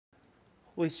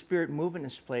Holy Spirit, move in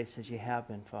this place as you have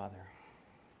been, Father.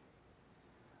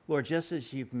 Lord, just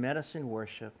as you've met us in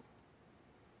worship,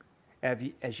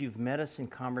 as you've met us in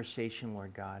conversation,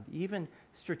 Lord God, even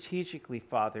strategically,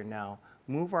 Father, now,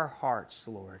 move our hearts,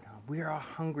 Lord. We are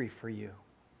hungry for you.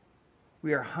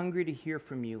 We are hungry to hear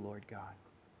from you, Lord God.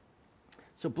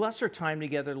 So bless our time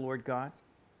together, Lord God.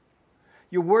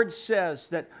 Your word says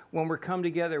that when we're come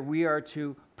together, we are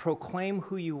to proclaim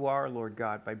who you are, Lord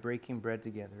God, by breaking bread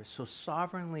together. So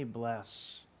sovereignly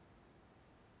bless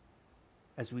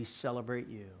as we celebrate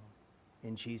you.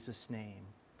 In Jesus' name,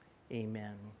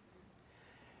 amen.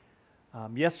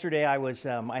 Yesterday I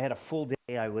had a full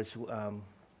day. I was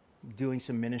doing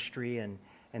some ministry, and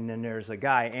then there's a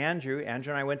guy, Andrew.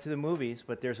 Andrew and I went to the movies,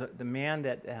 but there's the man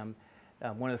that,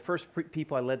 one of the first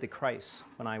people I led to Christ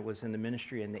when I was in the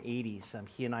ministry in the 80s.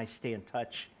 He and I stay in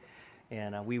touch,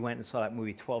 and we went and saw that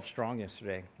movie 12 Strong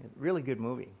yesterday. Really good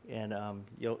movie, and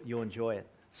you'll enjoy it.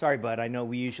 Sorry, bud, I know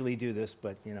we usually do this,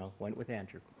 but, went with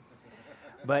Andrew.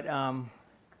 But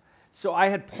so I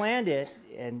had planned it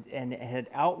and had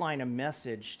outlined a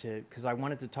message because I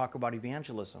wanted to talk about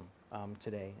evangelism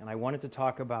today, and I wanted to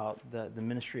talk about the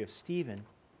ministry of Stephen.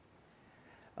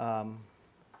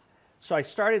 So I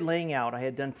started laying out. I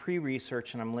had done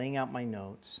pre-research, and I'm laying out my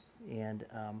notes, and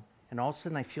all of a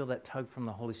sudden I feel that tug from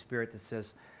the Holy Spirit that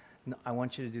says, no, I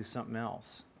want you to do something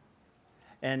else.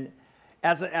 And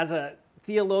as a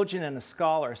theologian and a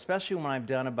scholar, especially when I've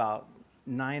done about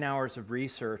 9 hours of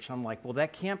research, I'm like, well,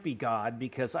 that can't be God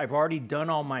because I've already done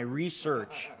all my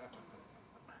research.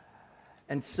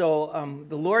 And so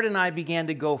the Lord and I began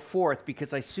to go forth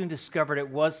because I soon discovered it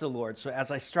was the Lord. So as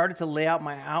I started to lay out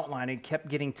my outline, it kept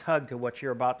getting tugged to what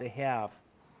you're about to have.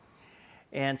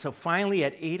 And so finally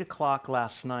at 8 o'clock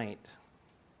last night,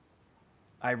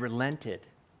 I relented.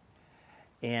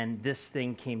 And this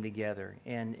thing came together.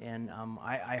 And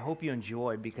I hope you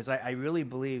enjoy, because I really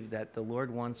believe that the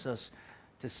Lord wants us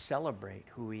to celebrate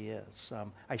who He is.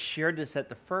 I shared this at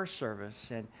the first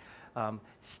service, and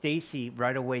Stacy,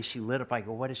 right away, she lit up. I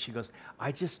go, what is she? Goes,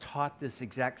 I just taught this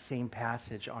exact same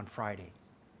passage on Friday.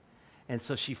 And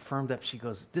so she firmed up. She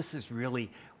goes, this is really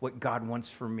what God wants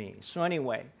for me. So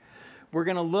anyway, we're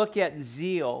going to look at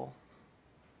zeal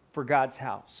for God's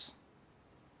house.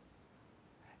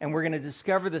 And we're going to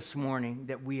discover this morning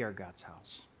that we are God's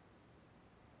house.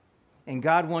 And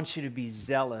God wants you to be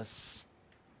zealous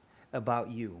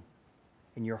about you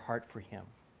and your heart for Him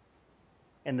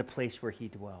and the place where He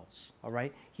dwells, all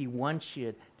right? He wants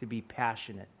you to be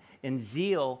passionate. And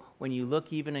zeal, when you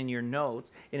look even in your notes,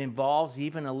 it involves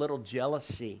even a little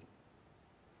jealousy.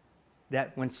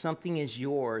 That when something is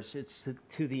yours, it's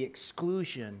to the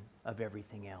exclusion of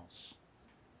everything else.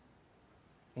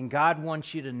 And God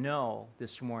wants you to know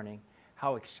this morning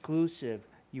how exclusive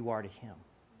you are to Him.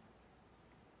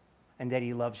 And that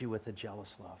He loves you with a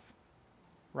jealous love.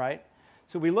 Right?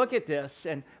 So we look at this,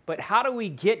 but how do we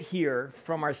get here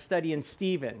from our study in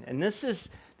Stephen? And this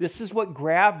is what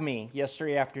grabbed me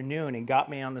yesterday afternoon and got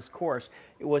me on this course.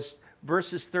 It was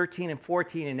verses 13 and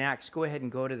 14 in Acts. Go ahead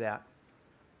and go to that.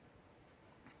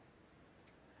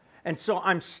 And so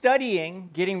I'm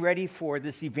studying, getting ready for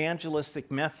this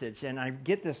evangelistic message, and I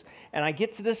get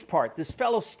to this part. This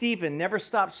fellow Stephen never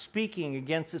stopped speaking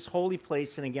against this holy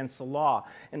place and against the law.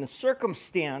 And the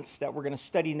circumstance that we're going to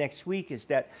study next week is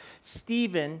that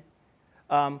Stephen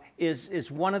is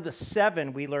one of the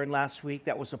 7 we learned last week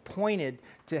that was appointed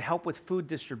to help with food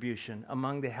distribution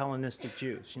among the Hellenistic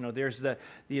Jews. You know, there's the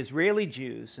Israeli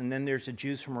Jews, and then there's the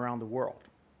Jews from around the world.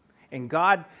 And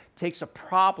God takes a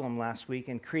problem last week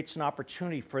and creates an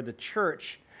opportunity for the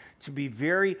church to be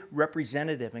very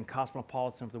representative and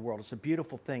cosmopolitan of the world. It's a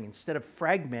beautiful thing. Instead of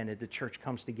fragmented, the church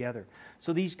comes together.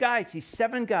 So these guys, these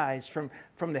 7 guys from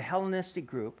the Hellenistic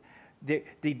group, they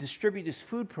distribute this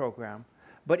food program.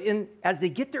 But as they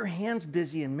get their hands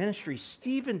busy in ministry,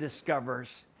 Stephen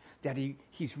discovers that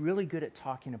he's really good at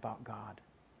talking about God.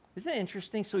 Isn't that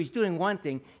interesting? So he's doing one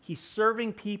thing. He's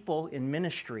serving people in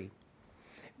ministry.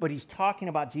 But he's talking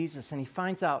about Jesus, and he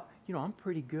finds out, I'm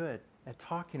pretty good at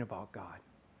talking about God.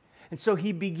 And so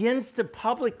he begins to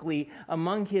publicly,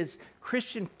 among his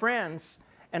Christian friends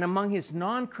and among his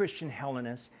non-Christian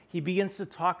Hellenists, he begins to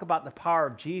talk about the power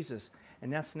of Jesus.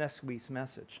 And that's next week's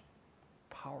message.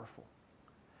 Powerful.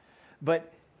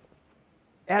 But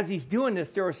as he's doing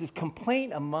this, there was this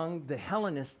complaint among the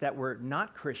Hellenists that were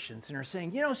not Christians, and are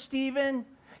saying, Stephen,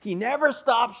 he never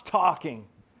stops talking.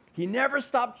 He never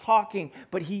stopped talking,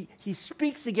 but he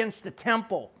speaks against the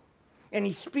temple, and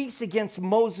he speaks against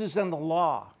Moses and the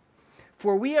law.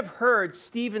 For we have heard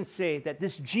Stephen say that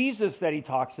this Jesus that he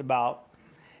talks about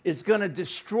is going to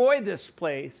destroy this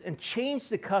place and change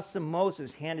the custom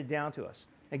Moses handed down to us.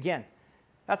 Again,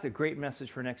 that's a great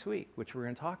message for next week, which we're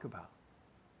going to talk about.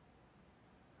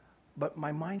 But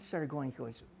my mind started going,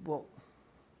 well,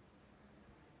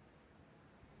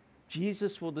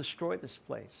 Jesus will destroy this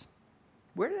place.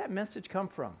 Where did that message come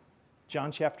from?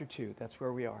 John chapter 2, that's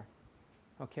where we are.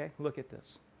 Okay, look at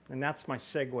this. And that's my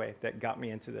segue that got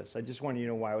me into this. I just wanted you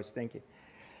to know why I was thinking.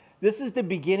 This is the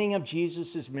beginning of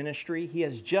Jesus' ministry. He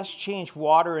has just changed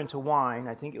water into wine.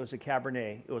 I think it was a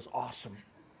Cabernet. It was awesome,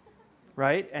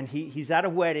 right? And he's at a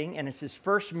wedding, and it's his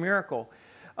first miracle.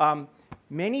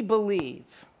 Many believe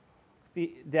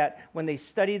that when they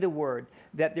study the Word,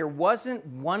 that there wasn't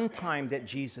one time that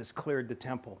Jesus cleared the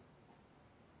temple,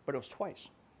 but it was twice.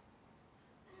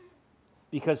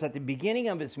 Because at the beginning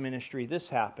of his ministry, this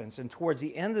happens, and towards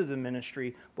the end of the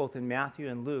ministry, both in Matthew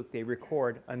and Luke, they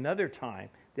record another time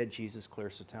that Jesus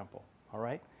clears the temple, all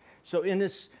right? So in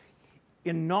this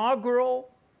inaugural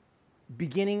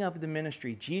beginning of the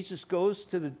ministry, Jesus goes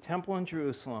to the temple in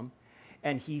Jerusalem,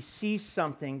 and he sees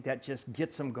something that just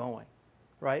gets him going,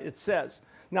 right? It says,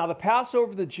 now the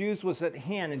Passover of the Jews was at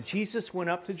hand, and Jesus went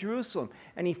up to Jerusalem,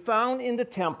 and he found in the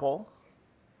temple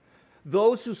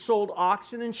those who sold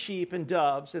oxen and sheep and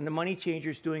doves and the money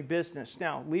changers doing business.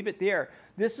 Now, leave it there.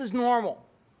 This is normal.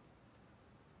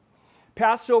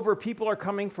 Passover, people are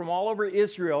coming from all over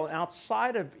Israel,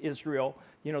 outside of Israel.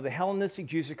 You know, the Hellenistic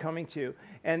Jews are coming too.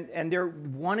 And they're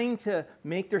wanting to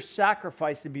make their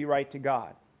sacrifice to be right to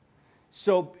God.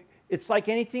 So it's like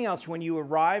anything else. When you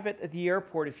arrive at the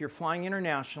airport, if you're flying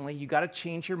internationally, you got to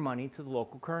change your money to the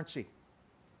local currency.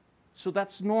 So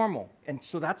that's normal. And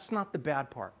so that's not the bad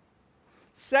part.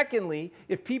 Secondly,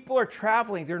 if people are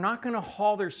traveling, they're not going to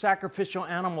haul their sacrificial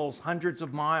animals hundreds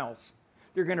of miles.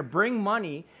 They're going to bring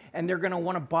money, and they're going to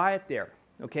want to buy it there,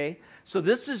 okay? So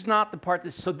this is not the part,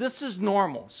 so this is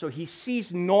normal. So he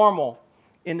sees normal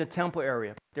in the temple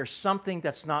area. There's something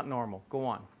that's not normal. Go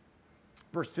on.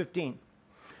 Verse 15.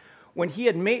 When he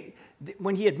had made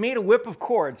a whip of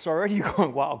cords, so already you're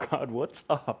going, wow, God, what's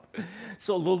up?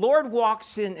 So the Lord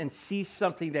walks in and sees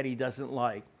something that he doesn't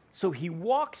like. So he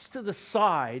walks to the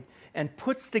side and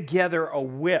puts together a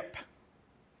whip.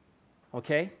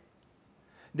 Okay?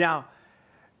 Now,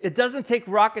 it doesn't take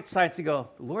rocket science to go,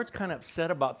 the Lord's kind of upset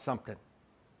about something.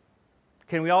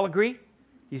 Can we all agree?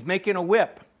 He's making a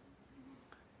whip.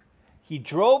 He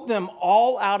drove them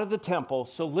all out of the temple.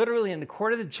 So literally in the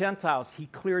court of the Gentiles, he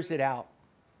clears it out.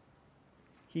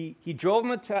 He drove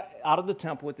them out of the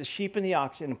temple with the sheep and the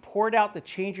oxen and poured out the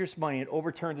changers' money and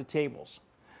overturned the tables.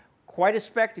 Quite a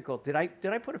spectacle. Did I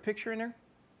put a picture in there?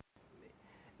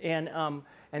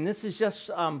 And this is just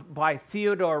by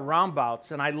Theodore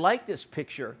Rombouts, and I like this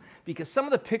picture because some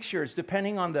of the pictures,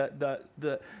 depending on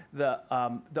the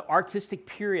artistic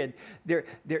period,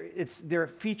 they're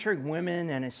featuring women,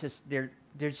 and it's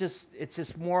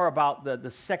just more about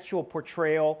the sexual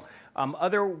portrayal.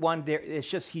 Other one there, it's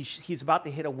just he's about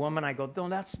to hit a woman. I go, no,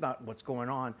 that's not what's going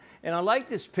on. And I like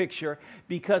this picture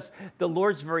because the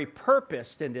Lord's very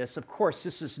purposed in this. Of course,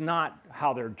 this is not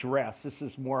how they're dressed. This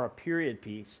is more a period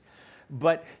piece.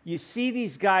 But you see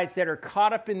these guys that are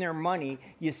caught up in their money.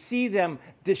 You see them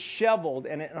disheveled.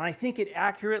 And I think it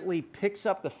accurately picks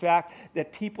up the fact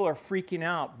that people are freaking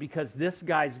out because this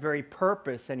guy's very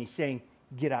purpose, and he's saying,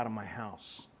 get out of my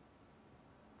house.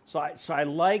 So I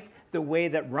like the way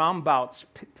that Rombouts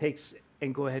takes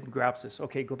and go ahead and grabs this.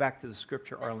 Okay, go back to the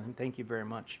scripture, Arlen. Thank you very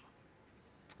much.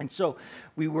 And so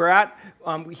we were at,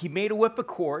 he made a whip of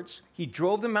cords. He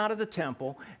drove them out of the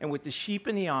temple, and with the sheep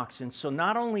and the oxen. So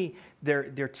not only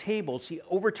their tables, he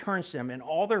overturns them, and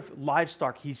all their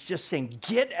livestock, he's just saying,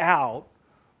 get out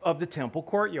of the temple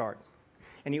courtyard.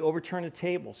 And he overturned the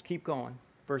tables. Keep going.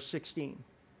 Verse 16.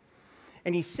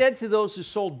 And he said to those who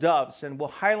sold doves, and we'll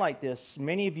highlight this.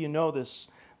 Many of you know this,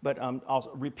 but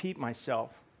I'll repeat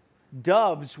myself.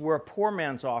 Doves were a poor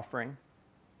man's offering.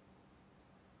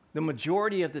 The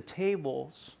majority of the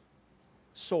tables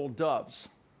sold doves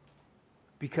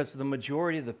because the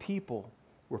majority of the people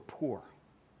were poor.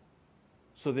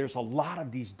 So there's a lot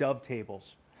of these dove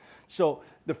tables. So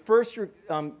the first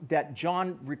that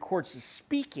John records as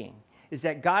speaking is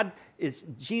that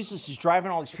Jesus is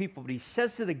driving all these people, but he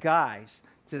says to the guys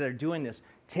that are doing this,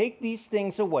 take these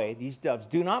things away, these doves.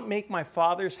 Do not make my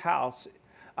Father's house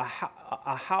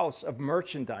a house of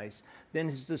merchandise. Then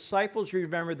his disciples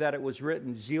remembered that it was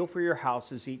written, zeal for your house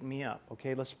has eaten me up.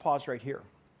 Okay, let's pause right here.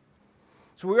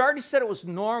 So we already said it was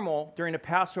normal during the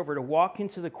Passover to walk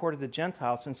into the court of the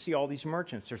Gentiles and see all these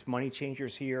merchants. There's money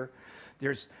changers here.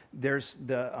 There's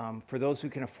the for those who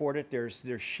can afford it, there's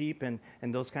sheep and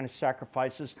those kind of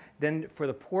sacrifices. Then for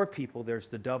the poor people, there's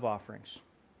the dove offerings.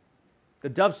 The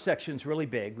dove section's really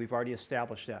big. We've already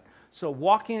established that. So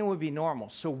walking in would be normal.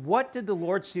 So what did the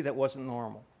Lord see that wasn't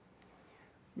normal?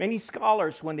 Many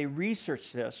scholars, when they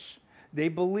researched this, they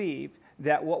believe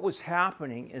that what was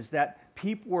happening is that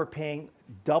people were paying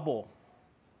double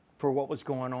for what was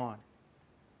going on.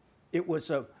 It was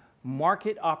a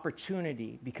market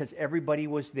opportunity because everybody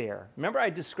was there. Remember I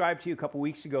described to you a couple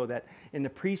weeks ago that in the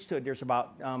priesthood there's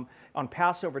about, on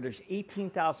Passover, there's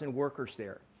 18,000 workers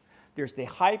there. There's the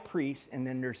high priest, and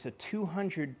then there's the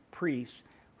 200 priests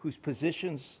whose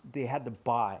positions they had to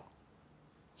buy.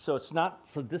 So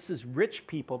this is rich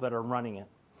people that are running it.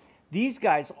 These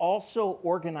guys also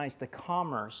organized the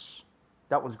commerce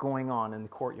that was going on in the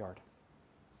courtyard.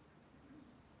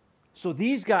 So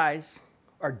these guys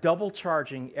are double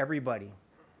charging everybody.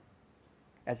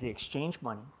 As they exchange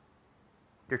money,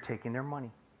 they're taking their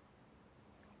money.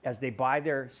 As they buy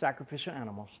their sacrificial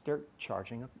animals, they're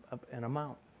charging an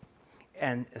amount.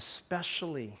 And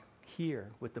especially here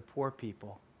with the poor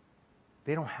people,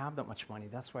 they don't have that much money.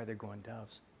 That's why they're going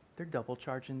doves. They're double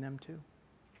charging them too.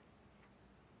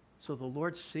 So the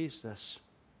Lord sees this,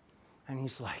 and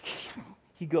he's like,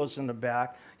 he goes in the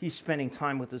back. He's spending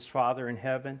time with his Father in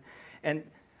heaven. And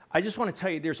I just want to tell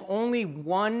you, there's only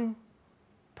one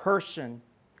person,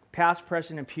 past,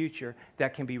 present, and future,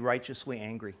 that can be righteously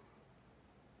angry.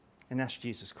 And that's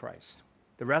Jesus Christ.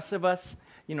 The rest of us,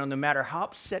 no matter how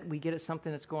upset we get at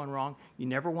something that's going wrong, you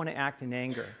never want to act in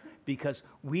anger because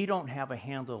we don't have a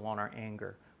handle on our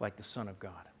anger like the Son of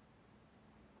God.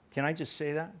 Can I just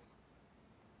say that?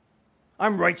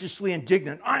 I'm righteously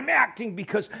indignant. I'm acting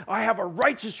because I have a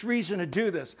righteous reason to do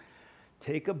this.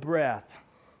 Take a breath.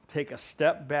 Take a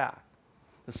step back.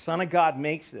 The Son of God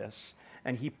makes this,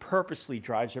 and he purposely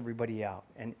drives everybody out.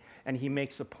 And he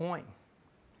makes a point.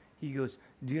 He goes,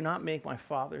 do not make my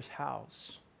Father's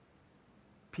house.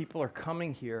 People are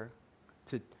coming here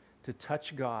to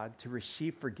touch God, to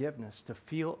receive forgiveness, to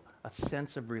feel a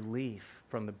sense of relief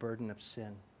from the burden of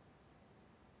sin.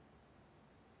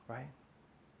 Right?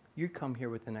 You come here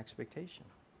with an expectation.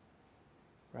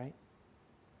 Right?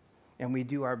 And we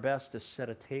do our best to set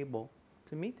a table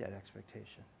to meet that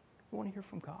expectation. You want to hear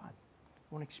from God.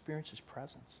 You want to experience his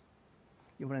presence.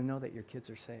 You want to know that your kids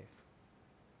are safe.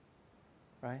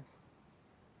 Right?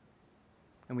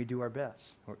 And we do our best.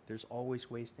 There's always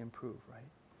ways to improve, right?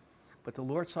 But the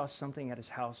Lord saw something at his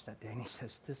house that day, and he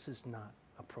says, this is not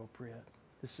appropriate.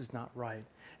 This is not right. And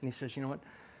he says, you know what?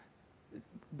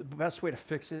 The best way to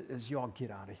fix it is you all get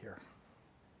out of here.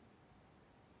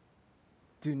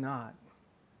 Do not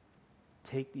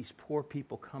take these poor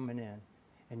people coming in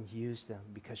and use them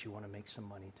because you want to make some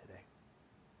money today.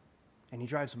 And he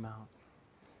drives them out.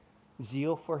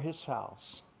 Zeal for his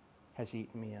house has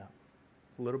eaten me up.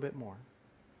 A little bit more.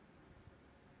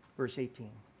 Verse 18.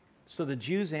 So the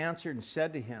Jews answered and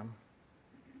said to him,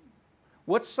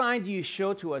 what sign do you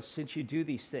show to us since you do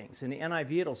these things? In the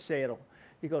NIV it'll say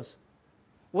he goes,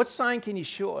 what sign can you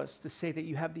show us to say that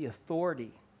you have the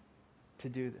authority to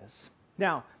do this?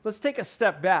 Now, let's take a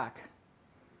step back.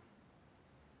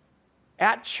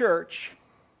 At church,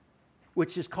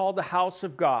 which is called the house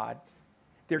of God,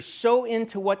 they're so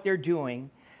into what they're doing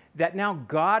that now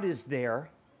God is there.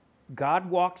 God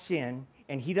walks in,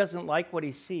 and he doesn't like what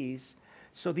he sees.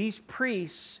 So these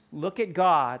priests look at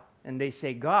God, and they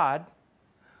say, God,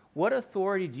 what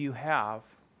authority do you have?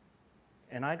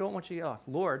 And I don't want you to get off.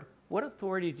 Lord, what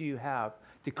authority do you have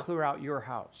to clear out your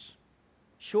house?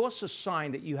 Show us a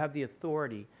sign that you have the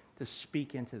authority to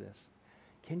speak into this.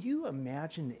 Can you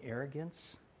imagine the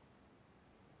arrogance?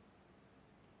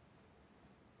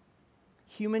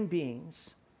 Human beings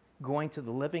going to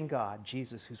the living God,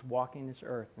 Jesus, who's walking this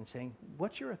earth, and saying,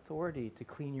 what's your authority to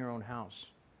clean your own house?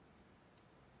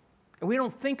 And we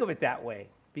don't think of it that way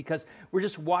because we're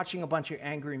just watching a bunch of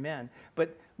angry men.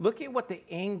 But look at what the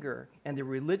anger and the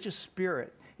religious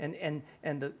spirit and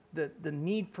the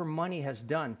need for money has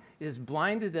done. It has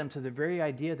blinded them to the very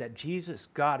idea that Jesus,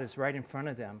 God, is right in front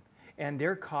of them. And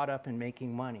they're caught up in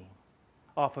making money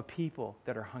off of people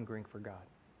that are hungering for God.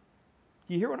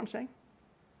 Do you hear what I'm saying?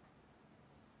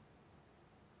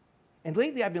 And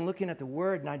lately I've been looking at the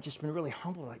Word, and I've just been really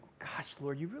humbled, like, gosh,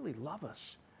 Lord, you really love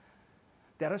us.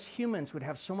 That us humans would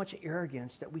have so much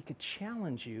arrogance that we could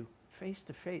challenge you face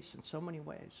to face in so many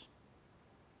ways.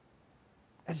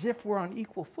 As if we're on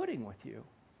equal footing with you.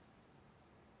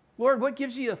 Lord, what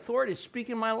gives you authority to speak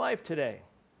in my life today?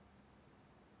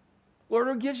 Lord,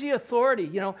 what gives you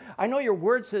authority? I know your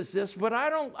Word says this, but I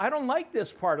don't like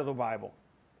this part of the Bible.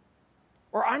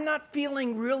 Or I'm not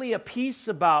feeling really a peace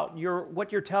about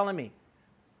what you're telling me.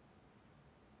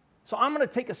 So I'm going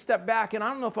to take a step back, and I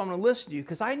don't know if I'm going to listen to you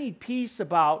because I need peace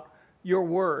about your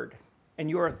word and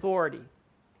your authority.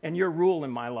 and your rule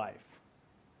in my life.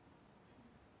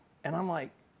 And I'm like,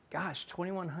 gosh,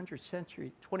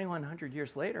 2,100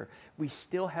 years later, we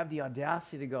still have the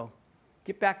audacity to go,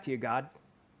 get back to you, God.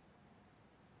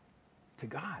 To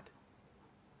God.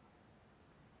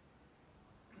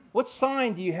 What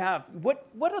sign do you have?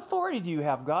 What authority do you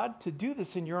have, God, to do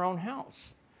this in your own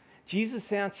house?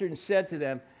 Jesus answered and said to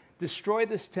them, destroy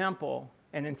this temple,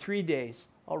 and in 3 days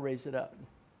I'll raise it up.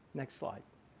 Next slide.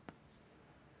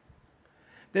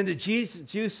 Then the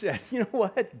Jews said, you know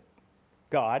what,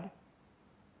 God,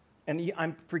 and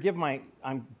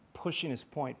I'm pushing his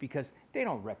point because they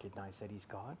don't recognize that he's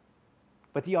God.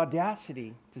 But the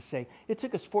audacity to say, it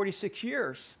took us 46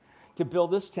 years to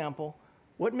build this temple.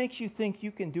 What makes you think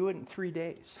you can do it in 3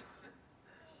 days?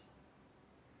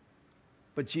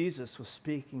 But Jesus was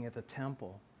speaking at the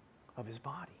temple of his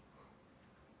body.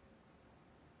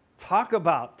 Talk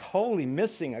about totally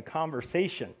missing a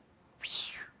conversation.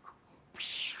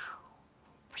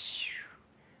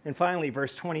 And finally,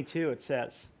 verse 22, it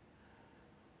says,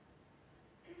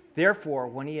 therefore,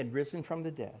 when he had risen from the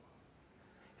dead,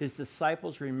 his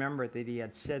disciples remembered that he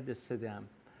had said this to them,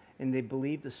 and they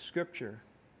believed the scripture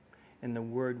and the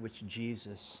word which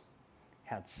Jesus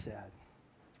had said.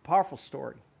 It's a powerful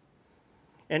story.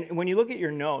 And when you look at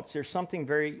your notes, there's something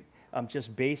very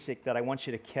just basic that I want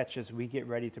you to catch as we get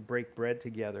ready to break bread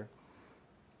together.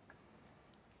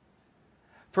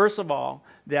 First of all,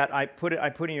 that I put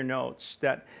in your notes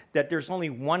that there's only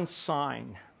one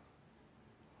sign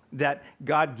that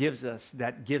God gives us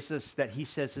that he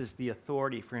says is the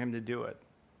authority for him to do it.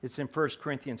 It's in 1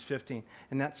 Corinthians 15,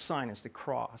 and that sign is the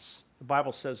cross. The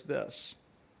Bible says this,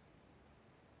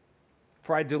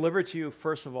 for I delivered to you,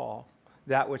 first of all,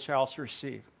 that which I also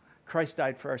received. Christ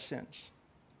died for our sins,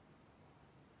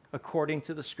 according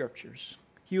to the scriptures.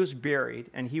 He was buried,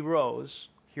 and he rose,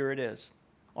 here it is,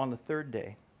 on the third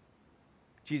day.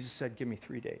 Jesus said, give me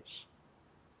 3 days.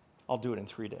 I'll do it in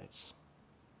 3 days.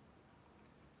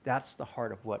 That's the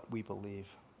heart of what we believe.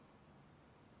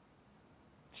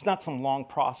 It's not some long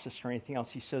process or anything else.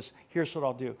 He says, here's what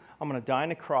I'll do. I'm going to die on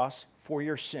the cross for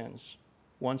your sins,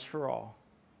 once for all.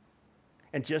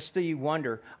 And just so you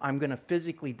wonder, I'm going to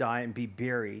physically die and be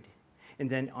buried. And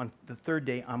then on the third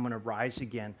day, I'm going to rise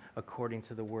again according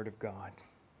to the word of God.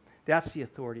 That's the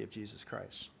authority of Jesus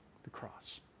Christ, the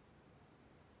cross.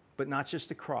 But not just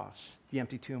the cross, the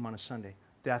empty tomb on a Sunday.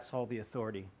 That's all the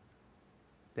authority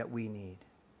that we need,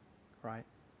 right?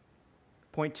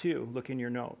 Point 2, look in your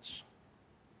notes.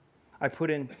 I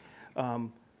put in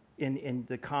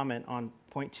the comment on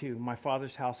point 2, my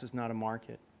Father's house is not a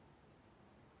market.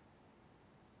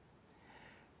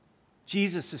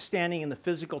 Jesus is standing in the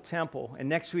physical temple, and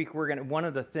next week one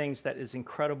of the things that is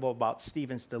incredible about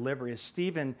Stephen's delivery is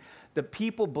Stephen, the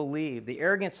people believe, the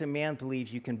arrogance of man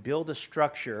believes you can build a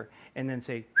structure and then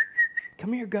say,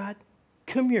 come here, God,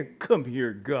 come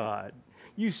here, God.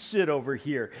 You sit over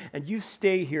here and you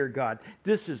stay here, God.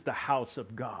 This is the house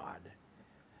of God.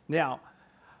 Now,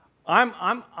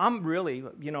 I'm really,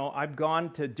 I've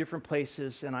gone to different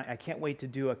places, and I can't wait to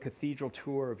do a cathedral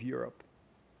tour of Europe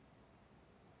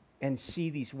and see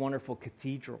these wonderful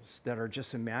cathedrals that are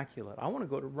just immaculate. I want to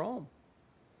go to Rome.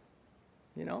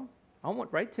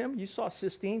 Right, Tim? You saw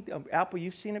Sistine, Apple,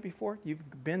 you've seen it before?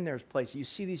 You've been there places. You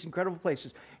see these incredible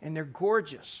places, and they're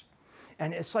gorgeous.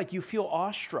 And it's like you feel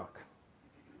awestruck,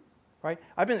 right?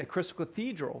 I've been at Crystal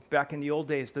Cathedral back in the old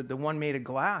days, the one made of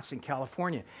glass in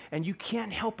California, and you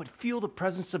can't help but feel the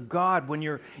presence of God when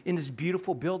you're in this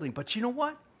beautiful building. But you know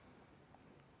what?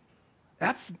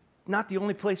 That's not the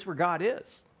only place where God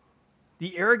is.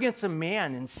 The arrogance of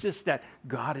man insists that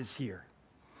God is here,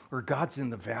 or God's in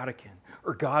the Vatican,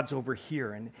 or God's over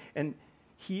here, and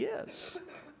he is.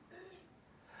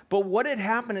 But what had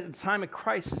happened at the time of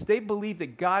Christ is they believed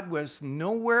that God was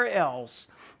nowhere else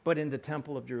but in the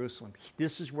temple of Jerusalem.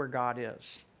 This is where God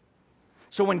is.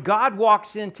 So when God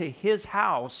walks into his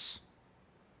house,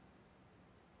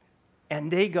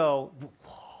 and they go,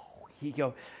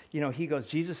 whoa,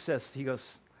 Jesus says,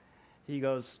 he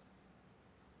goes,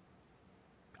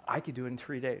 I could do it in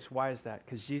 3 days. Why is that?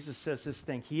 Because Jesus says this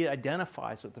thing. He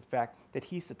identifies with the fact that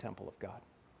he's the temple of God.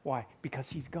 Why? Because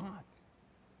he's God.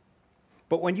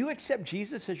 But when you accept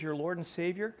Jesus as your Lord and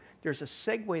Savior, there's a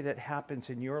segue that happens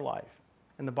in your life.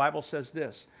 And the Bible says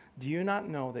this, do you not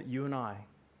know that you and I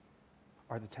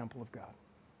are the temple of God?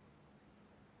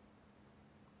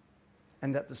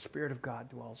 And that the Spirit of God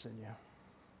dwells in you.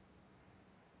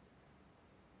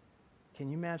 Can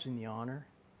you imagine the honor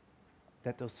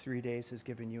that those 3 days has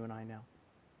given you and I now?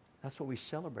 That's what we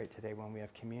celebrate today when we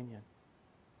have communion.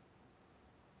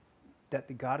 That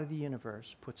the God of the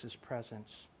universe puts his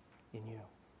presence in you.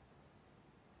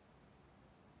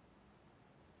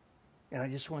 And I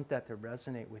just want that to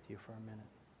resonate with you for a minute.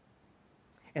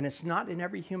 And it's not in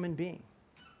every human being.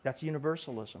 That's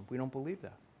universalism. We don't believe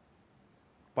that.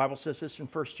 The Bible says this in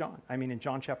in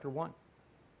John chapter 1.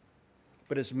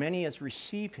 But as many as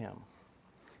receive him,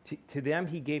 to them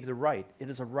he gave the right. It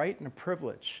is a right and a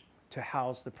privilege to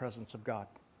house the presence of God.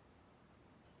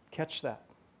 Catch that.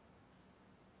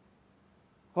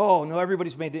 Oh, no,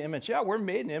 everybody's made the image. Yeah, we're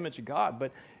made in the image of God,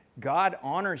 but God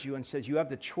honors you and says you have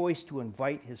the choice to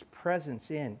invite his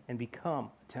presence in and become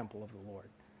a temple of the Lord.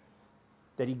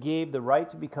 That he gave the right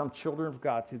to become children of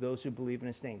God to those who believe in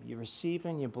his name. You receive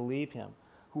him, you believe him,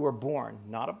 who are born,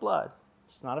 not of blood.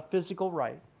 It's not a physical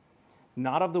right,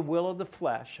 not of the will of the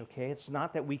flesh, okay? It's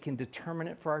not that we can determine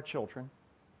it for our children,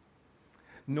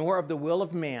 nor of the will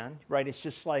of man, right? It's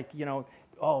just like,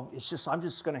 I'm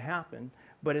just going to happen,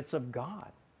 but it's of God.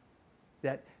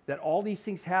 That all these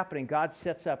things happen, and God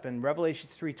sets up in Revelation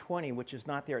 3:20, which is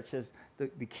not there. It says,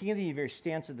 the King of the universe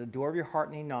stands at the door of your heart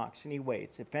and he knocks and he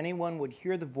waits. If anyone would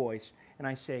hear the voice and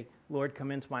I say, Lord,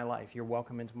 come into my life, you're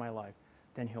welcome into my life,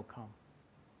 then he'll come.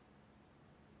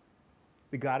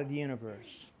 The God of the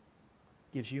universe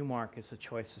gives you, Marcus, a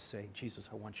choice to say, Jesus,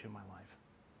 I want you in my life.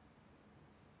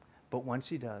 But once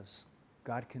he does,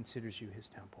 God considers you his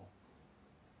temple.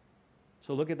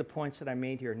 So look at the points that I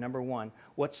made here. Number one,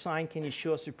 what sign can you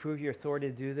show us to prove your authority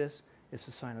to do this? It's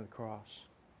the sign of the cross.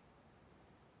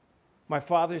 My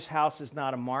Father's house is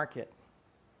not a market.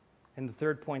 And the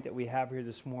third point that we have here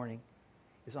this morning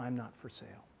is I'm not for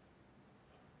sale.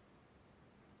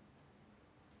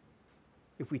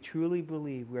 If we truly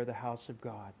believe we're the house of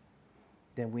God,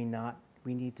 then we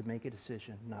need to make a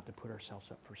decision not to put ourselves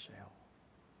up for sale.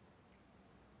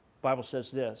 The Bible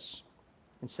says this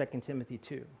in 2 Timothy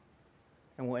 2.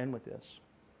 And we'll end with this.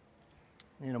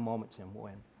 In a moment, Tim, we'll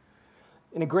end.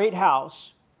 In a great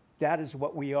house, that is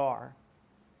what we are,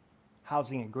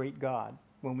 housing a great God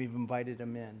when we've invited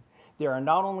him in. There are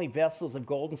not only vessels of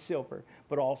gold and silver,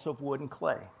 but also of wood and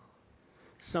clay,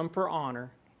 some for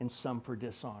honor and some for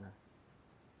dishonor.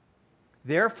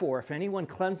 Therefore, if anyone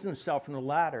cleanses himself from the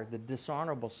latter, the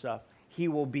dishonorable stuff, he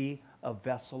will be a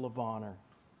vessel of honor,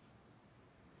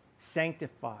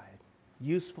 sanctified,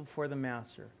 useful for the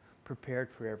master,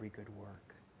 prepared for every good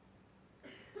work.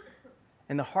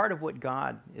 And the heart of what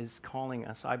God is calling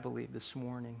us, I believe, this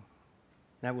morning,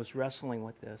 and I was wrestling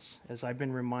with this, as I've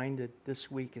been reminded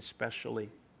this week especially.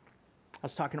 I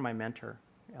was talking to my mentor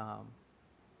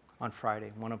on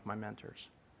Friday, one of my mentors.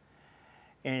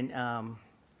 And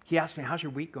he asked me, how's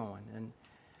your week going? And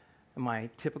in my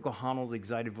typical Honnold,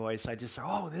 excited voice, I just said,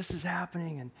 oh, this is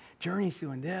happening, and Journey's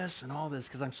doing this and all this,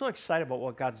 because I'm so excited about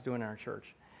what God's doing in our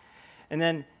church. And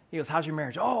then he goes, how's your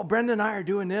marriage? Oh, Brenda and I are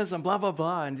doing this and blah, blah,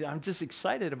 blah. And I'm just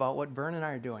excited about what Bern and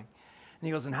I are doing. And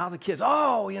he goes, and how's the kids?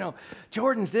 Oh,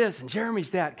 Jordan's this and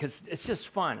Jeremy's that, because it's just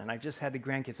fun. And I've just had the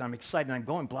grandkids. I'm excited. And I'm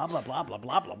going blah, blah, blah, blah,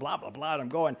 blah, blah, blah, blah, blah. And I'm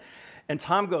going. And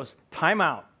Tom goes, time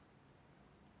out.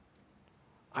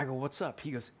 I go, what's up?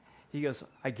 He goes,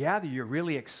 I gather you're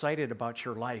really excited about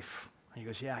your life. And he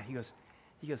goes, yeah. He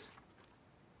goes,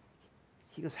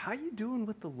 how you doing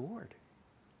with the Lord?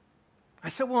 I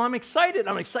said, well, I'm excited.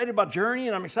 I'm excited about Journey,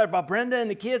 and I'm excited about Brenda and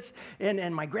the kids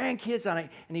and my grandkids. And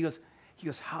he goes,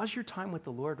 how's your time with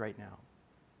the Lord right now?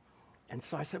 And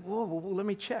so I said, well, let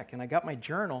me check. And I got my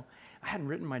journal. I hadn't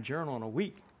written my journal in a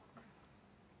week.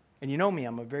 And you know me,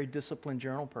 I'm a very disciplined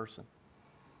journal person.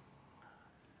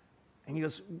 And he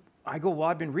goes, I go, well,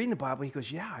 I've been reading the Bible. He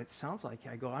goes, yeah, it sounds like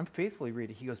it. I go, I'm faithfully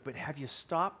reading. He goes, but have you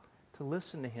stopped to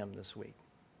listen to him this week?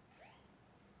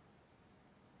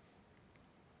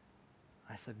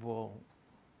 I said, well,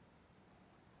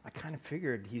 I kind of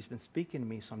figured he's been speaking to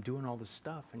me, so I'm doing all this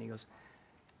stuff. And he goes,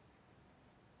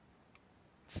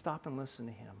 stop and listen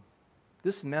to him.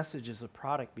 This message is a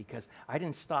product because I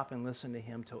didn't stop and listen to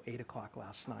him till 8 o'clock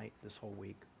last night this whole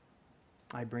week.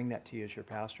 I bring that to you as your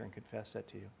pastor and confess that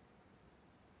to you.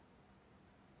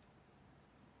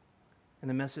 And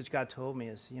the message God told me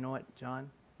is, you know what, John,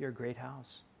 you're a great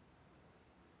house.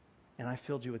 And I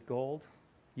filled you with gold.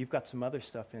 You've got some other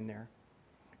stuff in there.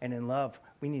 And in love,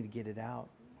 we need to get it out.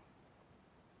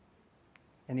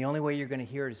 And the only way you're going to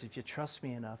hear it is if you trust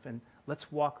me enough, and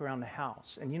let's walk around the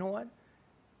house. And you know what?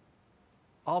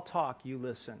 I'll talk, you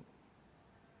listen.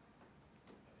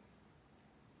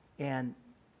 And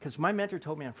because my mentor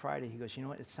told me on Friday, he goes, you know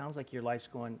what? It sounds like your life's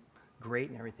going great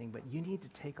and everything, but you need to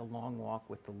take a long walk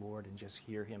with the Lord and just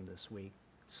hear him this week.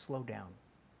 Slow down.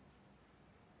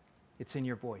 It's in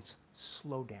your voice.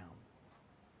 Slow down.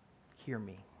 Hear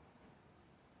me.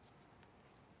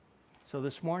 So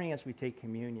this morning as we take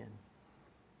communion,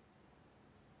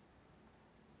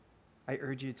 I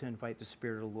urge you to invite the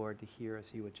Spirit of the Lord to hear as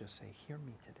he would just say, hear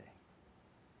me today.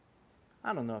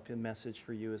 I don't know if the message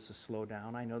for you is to slow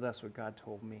down. I know that's what God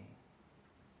told me.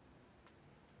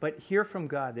 But hear from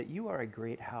God that you are a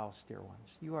great house, dear ones.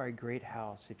 You are a great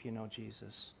house if you know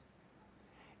Jesus.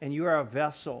 And you are a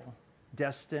vessel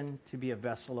destined to be a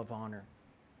vessel of honor.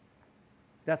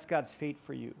 That's God's fate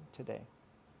for you today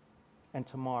and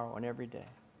tomorrow and every day.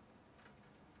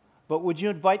 But would you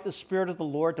invite the Spirit of the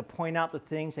Lord to point out the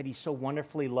things that He so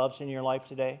wonderfully loves in your life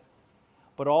today,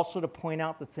 but also to point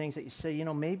out the things that you say, you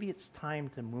know, maybe it's time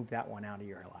to move that one out of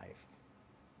your life.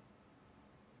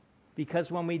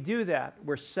 Because when we do that,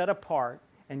 we're set apart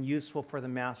and useful for the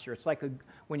Master. It's like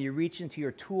when you reach into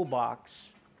your toolbox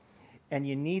and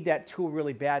you need that tool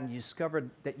really bad and you discover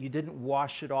that you didn't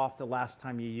wash it off the last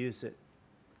time you used it.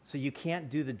 So you can't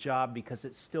do the job because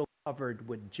it's still covered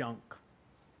with junk.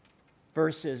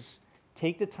 Versus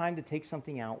take the time to take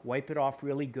something out, wipe it off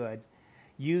really good,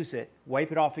 use it,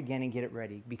 wipe it off again and get it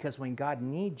ready. Because when God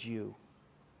needs you,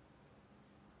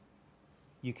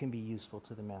 you can be useful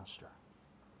to the Master.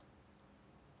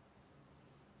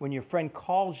 When your friend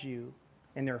calls you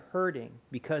and they're hurting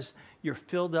because you're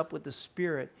filled up with the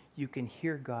Spirit, you can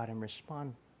hear God and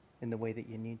respond in the way that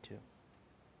you need to.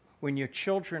 When your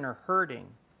children are hurting,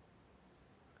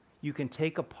 you can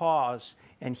take a pause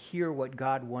and hear what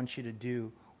God wants you to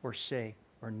do or say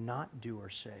or not do or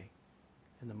say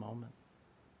in the moment.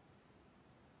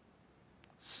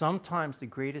 Sometimes the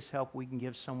greatest help we can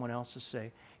give someone else is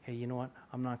say, hey, you know what?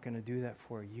 I'm not going to do that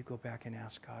for you. You go back and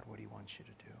ask God what He wants you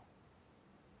to do.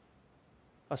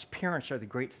 Us parents are the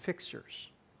great fixers,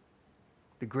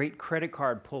 the great credit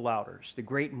card pull-outers, the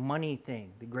great money thing,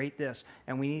 the great this.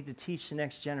 And we need to teach the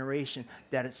next generation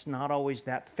that it's not always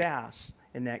that fast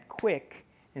and that quick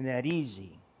and that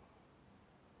easy.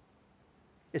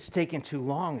 It's taken too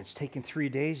long. It's taken 3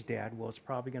 days, Dad. Well, it's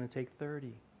probably going to take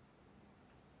 30.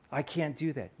 I can't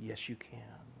do that. Yes, you can.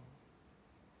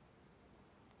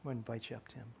 I'm going to invite you up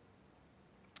to Him.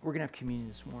 We're going to have communion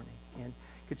this morning. And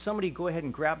could somebody go ahead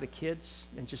and grab the kids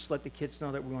and just let the kids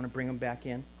know that we want to bring them back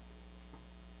in?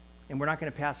 And we're not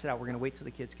going to pass it out. We're going to wait till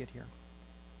the kids get here.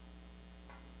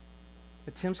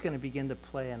 But Tim's going to begin to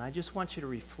play, and I just want you to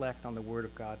reflect on the Word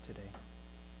of God today.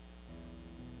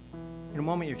 In a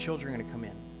moment, your children are going to come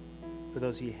in, for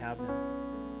those of you who have them.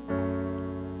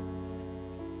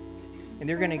 And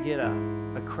they're going to get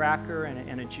a cracker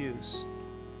and a juice.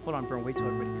 Hold on, Bern, wait till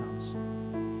everybody comes.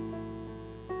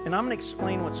 And I'm going to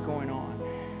explain what's going on.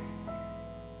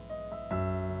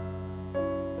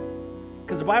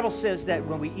 Because the Bible says that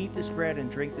when we eat this bread and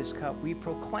drink this cup, we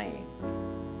proclaim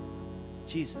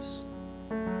Jesus.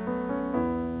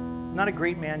 Not a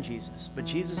great man, Jesus, but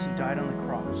Jesus who died on the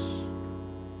cross,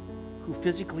 who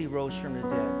physically rose from the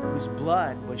dead, whose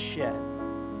blood was shed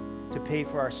to pay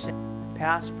for our sin,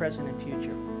 past, present, and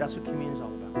future. That's what communion is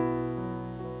all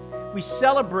about. We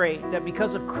celebrate that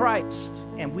because of Christ,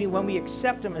 and when we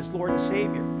accept Him as Lord and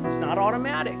Savior, it's not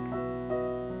automatic.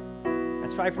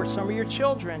 That's why for some of your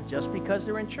children, just because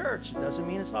they're in church, it doesn't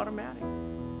mean it's automatic.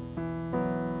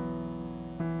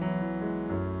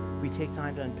 We take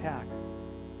time to unpack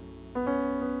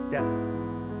that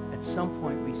at some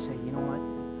point we say, you know what,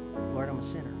 Lord, I'm a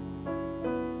sinner.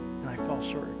 And I fall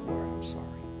short of glory. I'm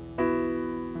sorry.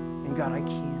 And God, I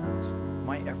can't.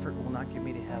 My effort will not get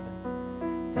me to heaven.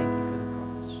 Thank you for the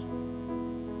cross.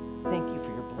 Thank you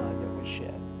for your blood that was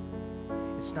shed.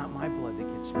 It's not my blood that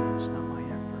gets me. It's not my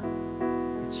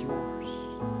effort. It's yours.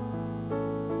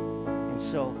 And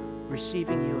so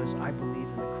receiving you as I believe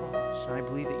in the cross. And I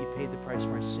believe that you paid the price for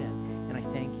my sin. And I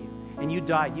thank you. And you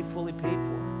died. You fully paid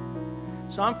for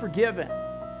it. So I'm forgiven.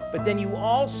 But then you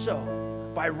also,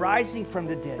 by rising from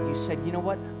the dead, you said, you know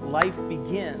what? Life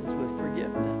begins with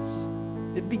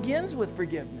forgiveness. It begins with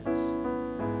forgiveness.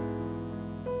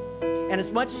 And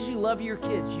as much as you love your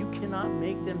kids, you cannot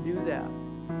make them do that.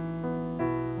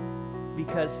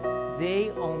 Because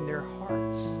they own their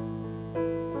hearts.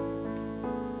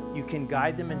 You can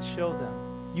guide them and show them.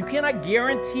 You cannot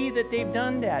guarantee that they've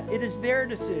done that. It is their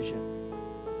decision.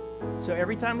 So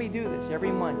every time we do this,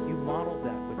 every month, you model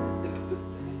that with them.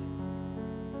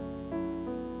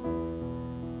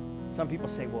 Some people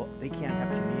say, well, they can't have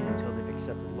communion until they've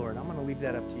accepted the Lord. I'm going to leave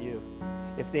that up to you.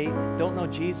 If they don't know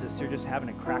Jesus, they're just having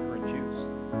a cracker and juice.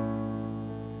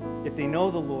 If they know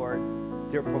the Lord,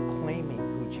 they're proclaiming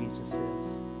who Jesus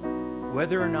is.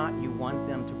 Whether or not you want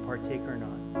them to partake or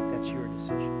not, that's your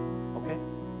decision. Okay?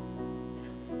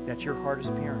 That's your heart as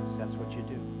parents. That's what you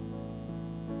do.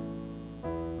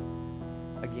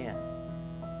 Again,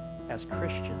 as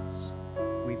Christians,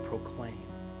 we proclaim,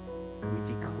 we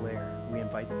declare, we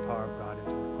invite the power of God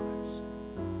into our lives.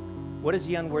 What is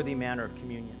the unworthy manner of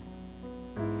communion?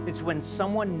 It's when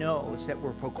someone knows that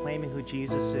we're proclaiming who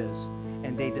Jesus is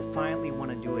and they defiantly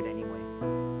want to do it anyway.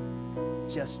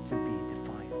 Just to be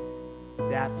defiant.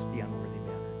 That's the unworthy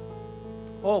manner.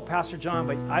 Oh, Pastor John,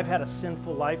 but I've had a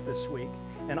sinful life this week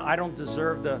and I don't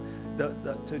deserve to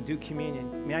do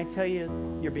communion. May I tell you,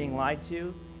 you're being lied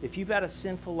to? If you've had a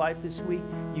sinful life this week,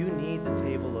 you need the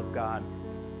table of God.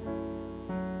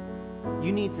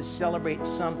 You need to celebrate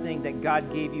something that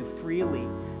God gave you freely,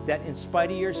 that in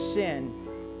spite of your sin,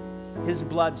 His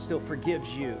blood still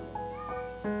forgives you.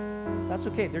 That's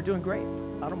okay. They're doing great.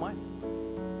 I don't mind.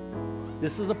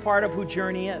 This is a part of who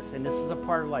Journey is, and this is a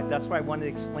part of life. That's why I wanted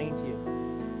to explain to you.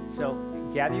 So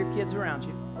gather your kids around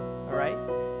you, all right?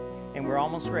 And we're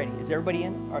almost ready. Is everybody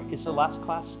in? Or is the last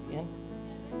class in?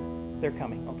 They're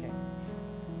coming. Okay.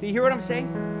 So you hear what I'm saying?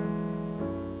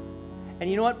 And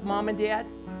you know what, Mom and Dad,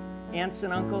 aunts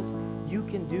and uncles, you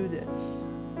can do this.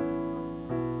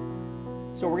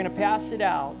 So we're going to pass it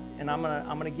out, and I'm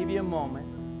going to give you a moment,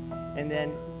 and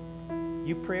then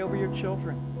you pray over your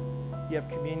children. You have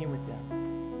communion with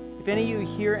them. If any of you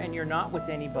are here and you're not with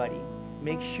anybody,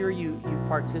 make sure you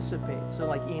participate. So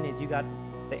like Enid, you got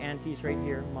the aunties right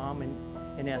here, Mom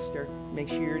and Esther. Make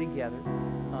sure you're together.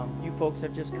 You folks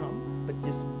have just come, but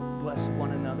just bless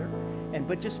one another.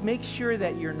 But just make sure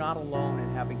that you're not alone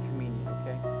in having communion,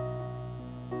 okay?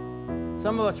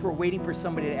 Some of us were waiting for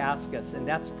somebody to ask us, and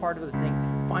that's part of the thing.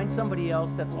 Find somebody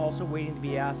else that's also waiting to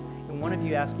be asked, and one of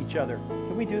you ask each other,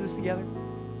 can we do this together?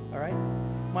 All right?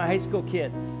 My high school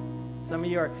kids, some of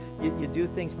you you do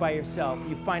things by yourself.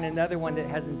 You find another one that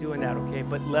hasn't doing that, okay?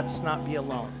 But let's not be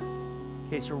alone.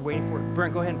 Okay, so we're waiting for it.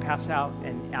 Brent, go ahead and pass out,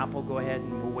 and Apple, go ahead,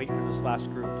 and we'll wait for this last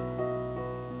group.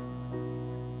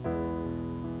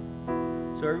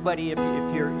 So everybody, if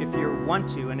you want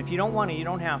to, and if you don't want to, you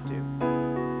don't have to.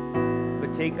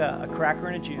 But take a cracker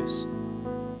and a juice.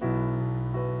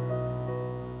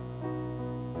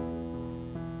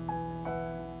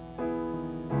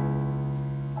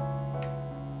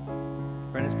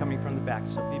 Brenda's coming from the back,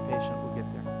 so be patient. We'll get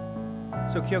there.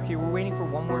 So Kyoki, we're waiting for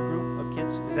one more group of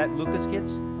kids. Is that Luca's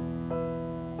kids?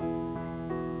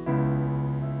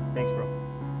 Thanks, bro.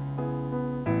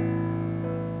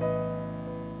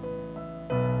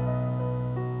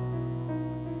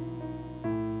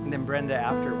 And then Brenda,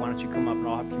 after, why don't you come up and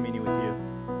I'll have communion with you.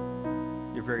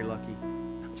 You're very lucky.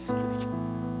 I'm just kidding.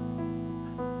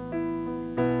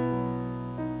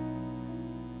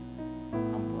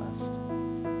 I'm blessed.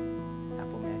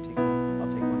 Apple, may I take one? I'll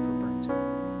take one for Brent too.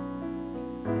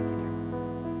 Thank you, dear.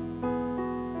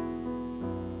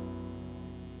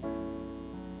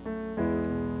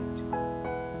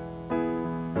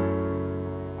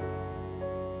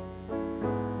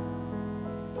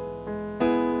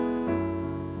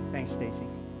 Thanks, Stacy.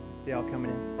 They all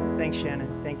coming in. Thanks, Shannon.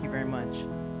 Thank you very much.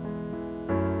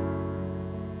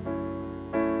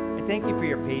 And thank you for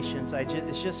your patience.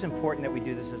 It's just important that we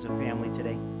do this as a family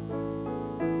today.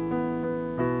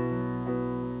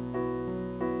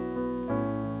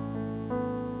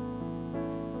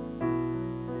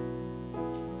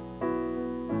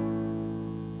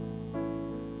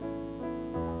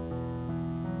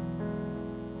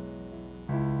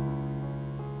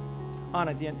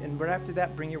 Anna, and right after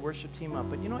that, bring your worship team up.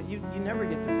 But you know what? You never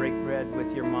get to break bread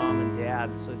with your mom and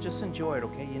dad, so just enjoy it,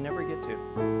 okay? You never get to.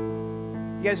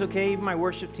 You guys okay? Even my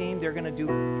worship team, they're going to do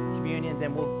communion,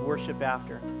 then we'll worship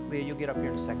after. Leah, you'll get up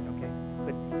here in a second, okay?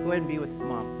 But go ahead and be with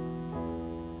mom.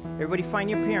 Everybody find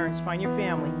your parents, find your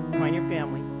family, find your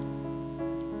family.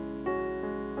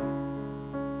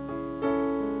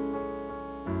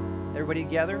 Everybody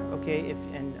together? Okay,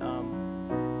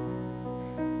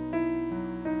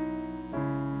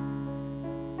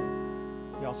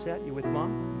 all set? You with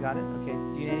mom? You got it? Okay.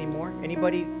 Do you need any more?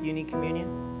 Anybody? Do you need communion?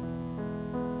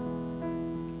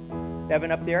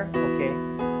 Evan up there? Okay.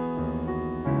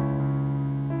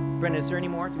 Brenda, is there any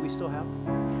more? Do we still have?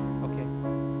 Okay.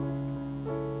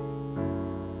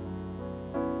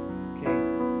 Okay.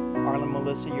 Arlen,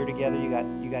 Melissa, you're together. You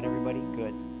got everybody?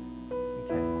 Good.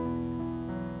 Okay.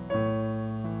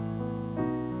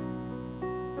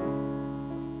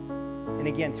 And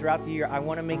again, throughout the year, I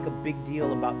want to make a big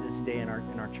deal about this day in our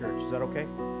church. Is that okay?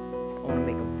 I want to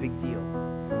make a big deal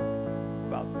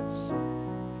about this.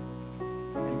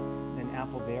 And then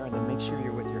Apple there, and then make sure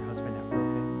you're with your husband after,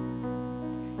 okay?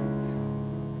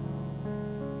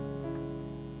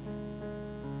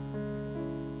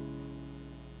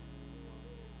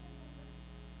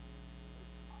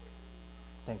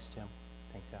 Thanks, Tim.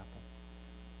 Thanks, Apple.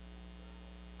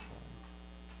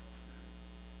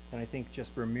 And I think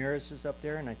just Ramirez is up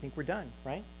there, and I think we're done,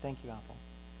 right? Thank you, Apple.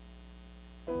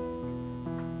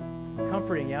 It's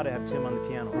comforting, yeah, to have Tim on the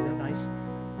piano. Isn't it nice?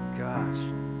 gosh.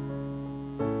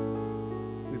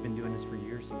 We've been doing this for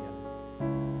years together.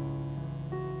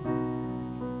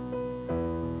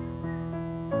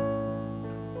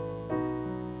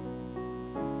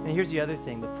 And here's the other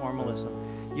thing, the formalism.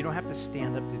 You don't have to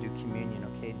stand up to do communion,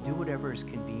 okay? Do whatever is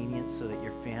convenient so that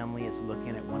your family is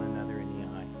looking at one another in the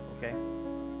eye, okay?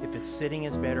 If it's sitting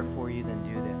is better for you, then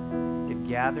do that. If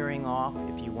gathering off,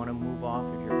 if you want to move off,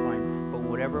 if you're fine, but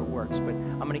whatever it works. But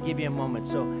I'm going to give you a moment.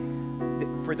 So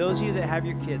for those of you that have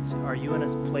your kids, are you in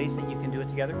a place that you can do it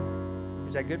together?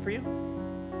 Is that good for you?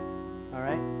 All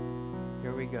right.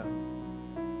 Here we go.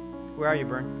 Where are you,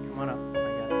 Bern? Come on up. I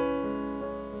got it.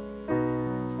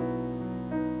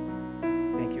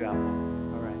 Thank you, Apple.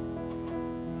 All right.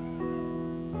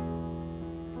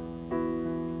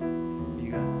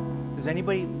 You got it. Does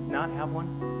anybody not have one?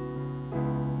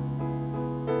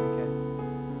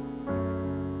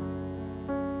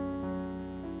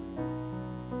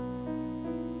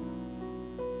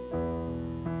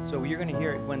 So you're going to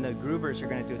hear it when the Grubers are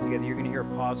going to do it together. You're going to hear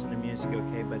a pause in the music,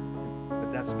 okay? But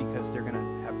that's because they're going to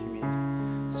have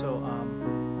communion. So,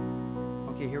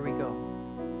 okay, here we go.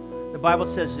 The Bible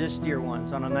says this, dear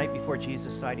ones, on a night before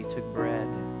Jesus died, he took bread,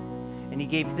 and he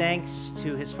gave thanks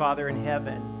to his Father in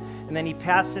heaven, and then he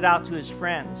passed it out to his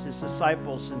friends, his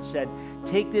disciples, and said,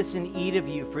 "Take this and eat of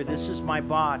you, for this is my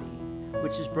body,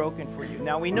 which is broken for you."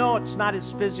 Now we know it's not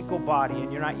his physical body, and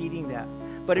you're not eating that,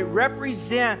 but it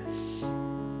represents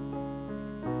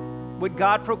what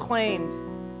God proclaimed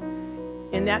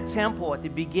in that temple at the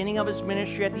beginning of his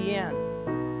ministry at the end.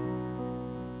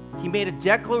 He made a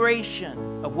declaration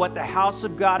of what the house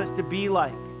of God is to be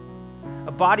like.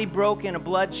 A body broken, a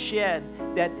blood shed,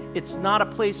 that it's not a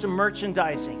place of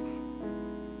merchandising.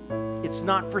 It's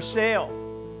not for sale.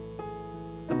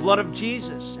 The blood of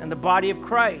Jesus and the body of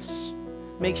Christ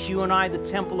makes you and I the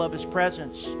temple of his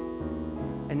presence.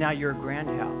 And now you're a grand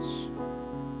house.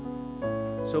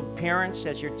 So parents,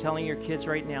 as you're telling your kids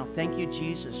right now, thank you,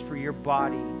 Jesus, for your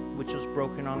body, which was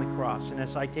broken on the cross. And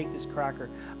as I take this cracker,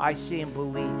 I say and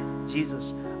believe,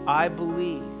 Jesus, I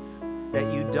believe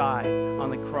that you died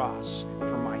on the cross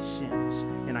for my sins.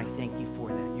 And I thank you for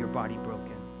that, your body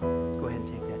broken. Go ahead and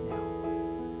take that now.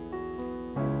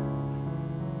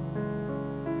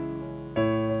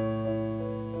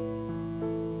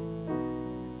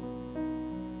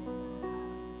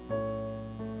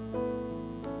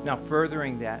 Now,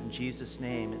 furthering that in Jesus'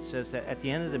 name, it says that at the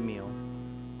end of the meal,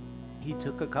 he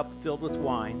took a cup filled with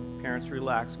wine. Parents,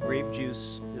 relax. Grape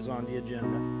juice is on the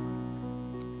agenda.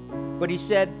 But he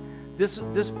said, this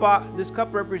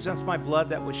cup represents my blood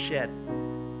that was shed.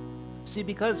 See,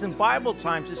 because in Bible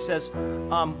times it says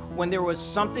when there was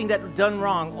something that was done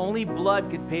wrong, only blood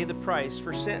could pay the price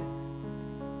for sin.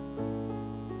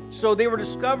 So they were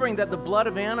discovering that the blood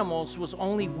of animals was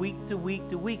only week to week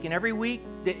to week. And every week,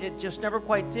 it just never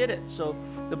quite did it. So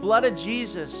the blood of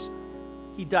Jesus,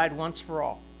 he died once for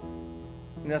all.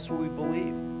 And that's what we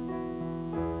believe.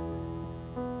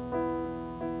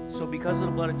 So because of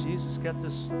the blood of Jesus, get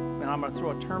this, and I'm going to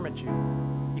throw a term at you.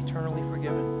 Eternally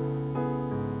forgiven.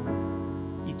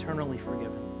 Eternally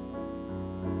forgiven.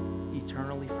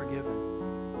 Eternally forgiven.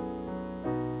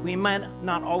 We might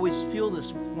not always feel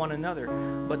this with one another,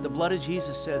 but the blood of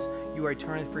Jesus says you are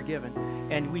eternally forgiven.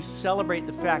 And we celebrate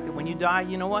the fact that when you die,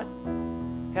 you know what?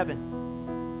 Heaven.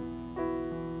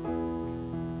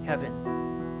 Heaven.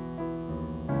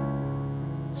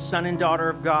 Son and daughter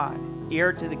of God,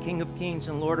 heir to the King of Kings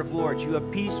and Lord of Lords. You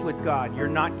have peace with God. You're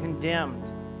not condemned.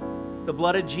 The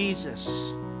blood of Jesus,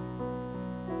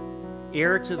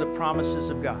 heir to the promises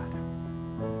of God.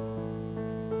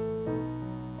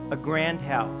 A grand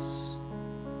house,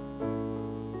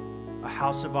 a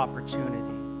house of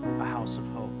opportunity, a house of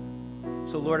hope.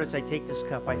 So Lord, as I take this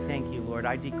cup, I thank you, Lord.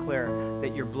 I declare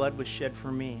that your blood was shed for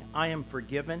me. I am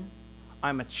forgiven.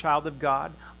 I'm a child of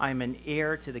God. I am an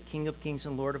heir to the King of Kings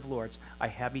and Lord of Lords. I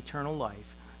have eternal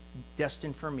life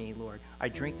destined for me, Lord. I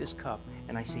drink this cup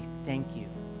and I say thank you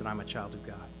that I'm a child of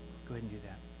God. Go ahead and do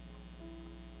that.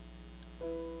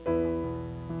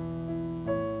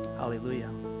 Hallelujah.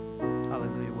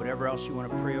 Hallelujah. Whatever else you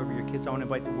want to pray over your kids, I want to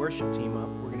invite the worship team up.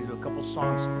 We're going to do a couple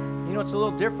songs. You know, it's a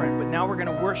little different, but now we're going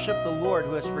to worship the Lord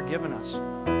who has forgiven us.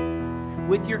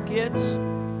 With your kids,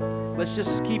 let's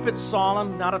just keep it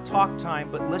solemn, not a talk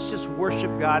time, but let's just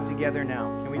worship God together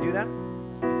now. Can we do that?